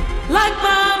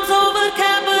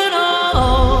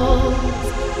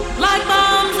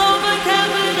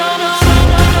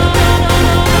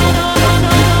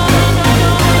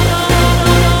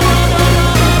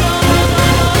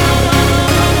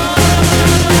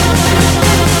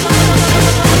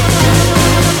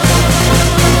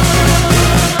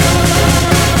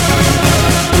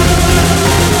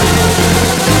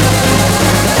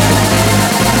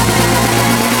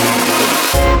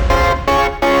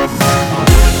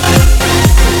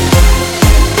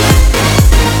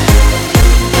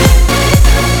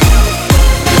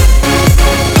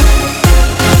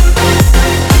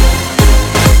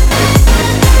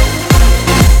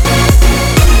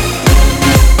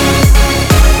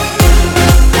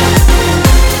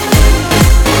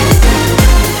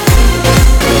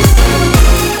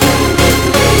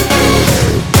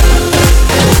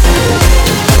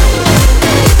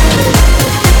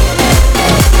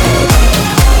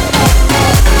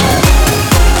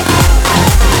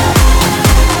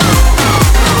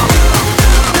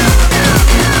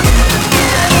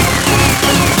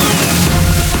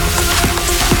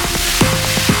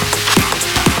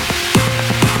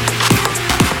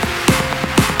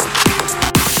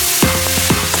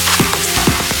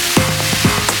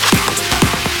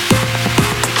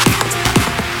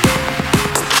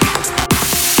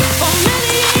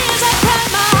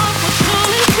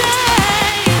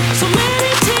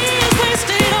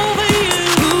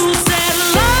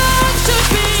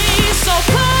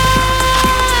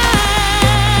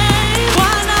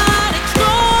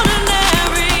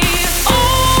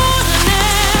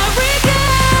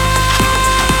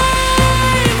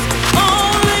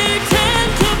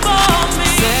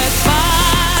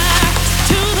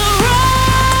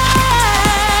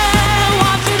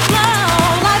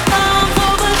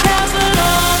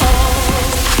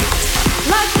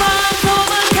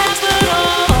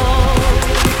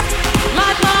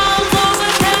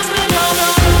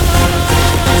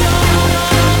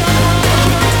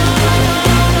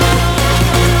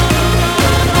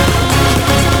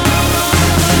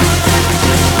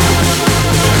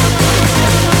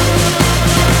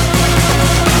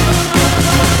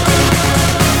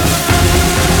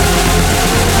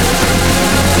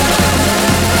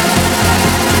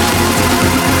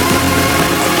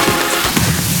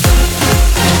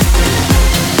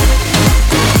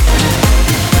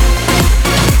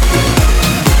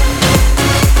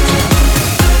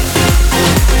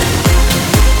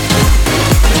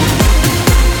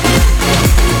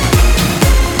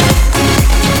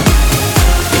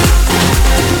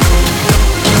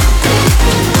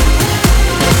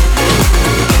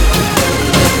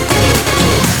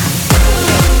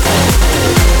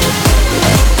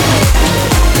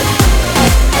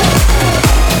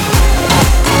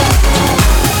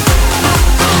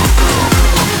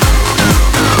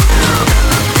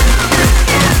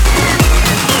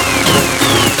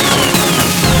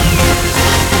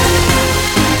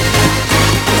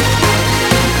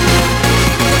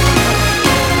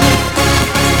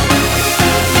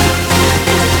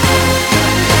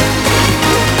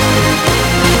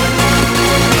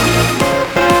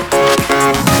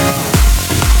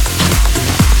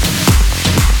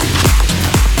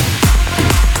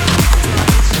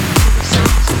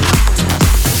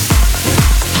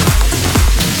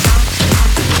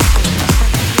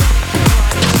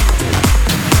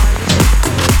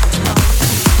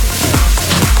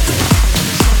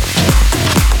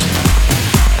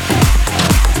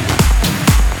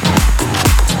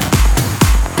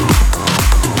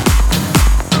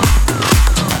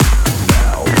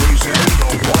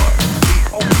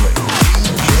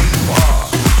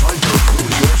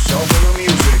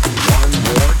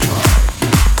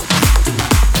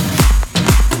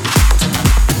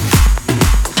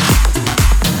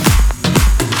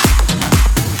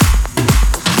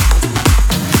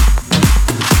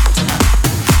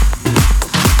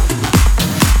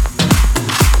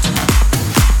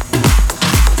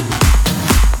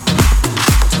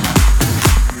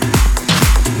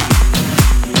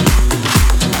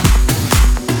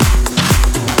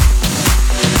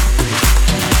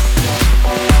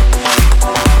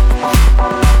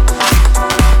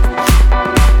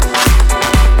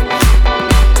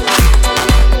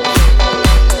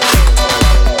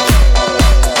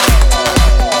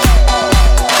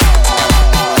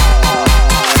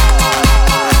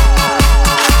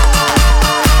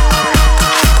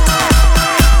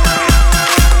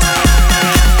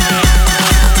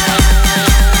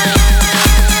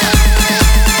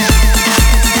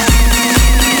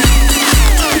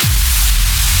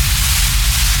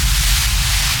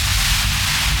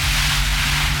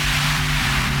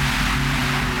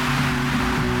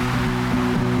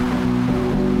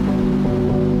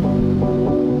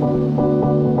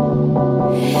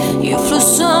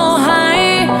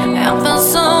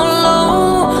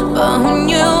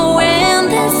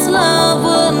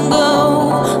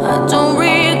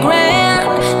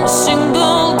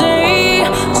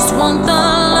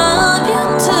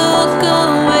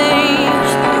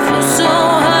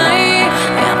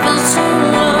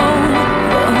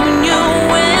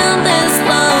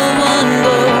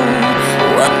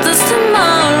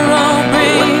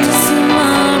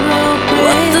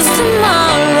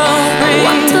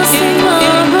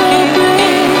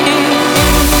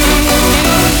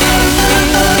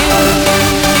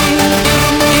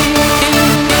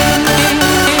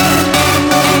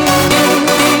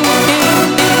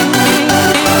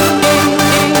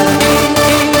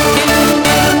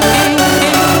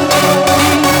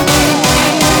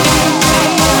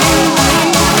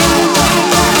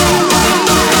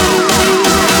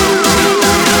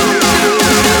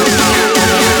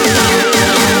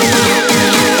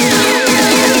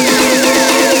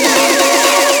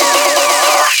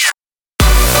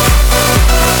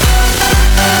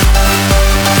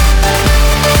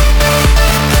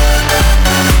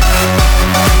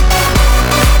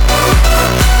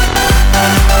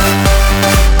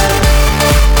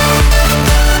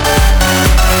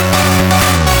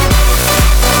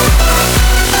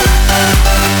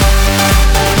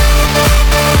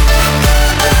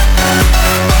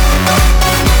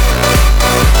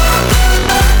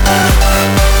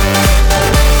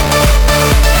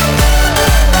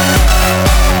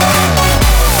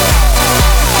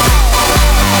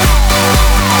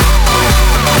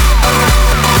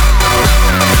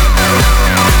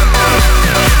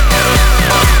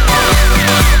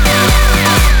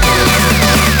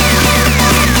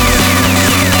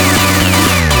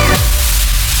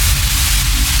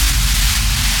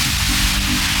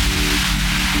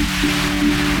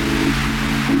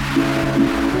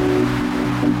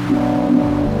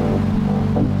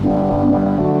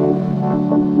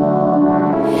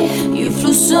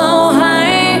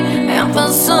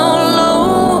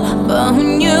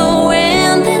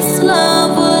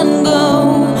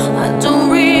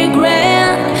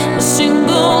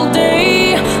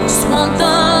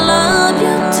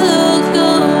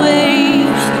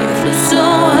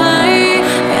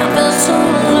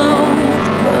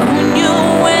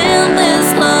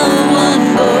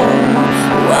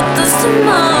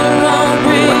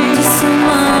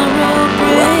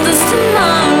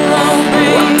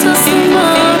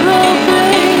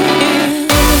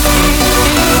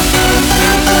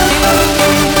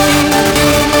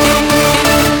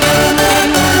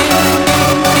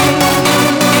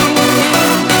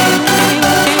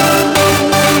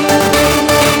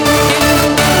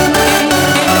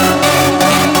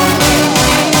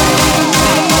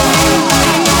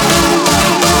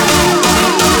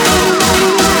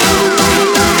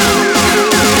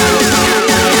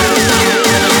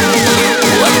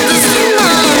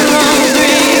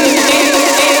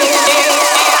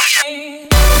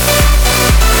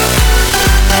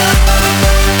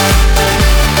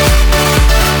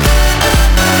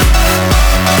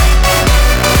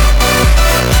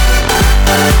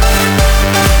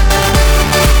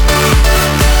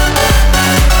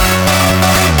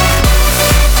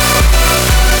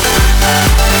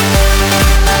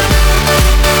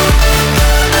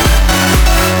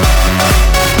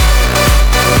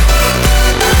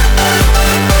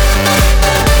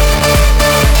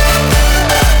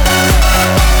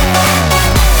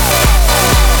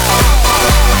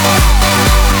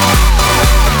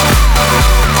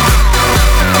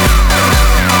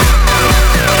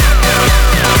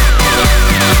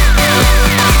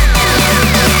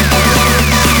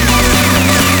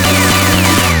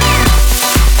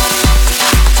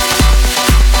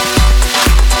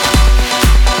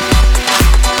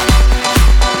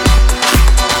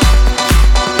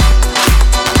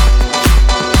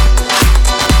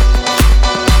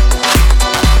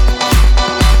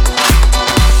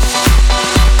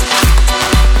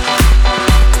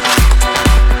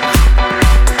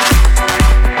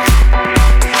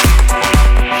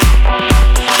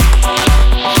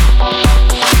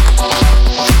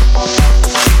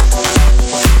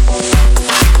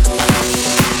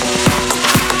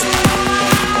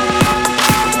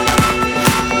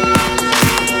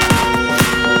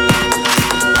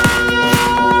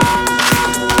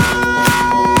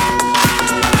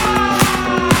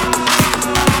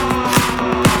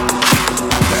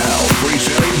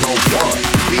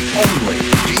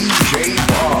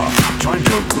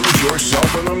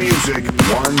 music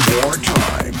one more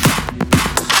time.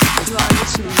 You are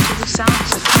listening to the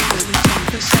sounds of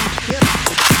 110% pure.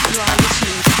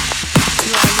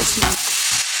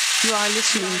 You are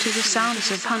listening to the sounds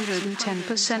of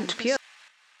 110% pure.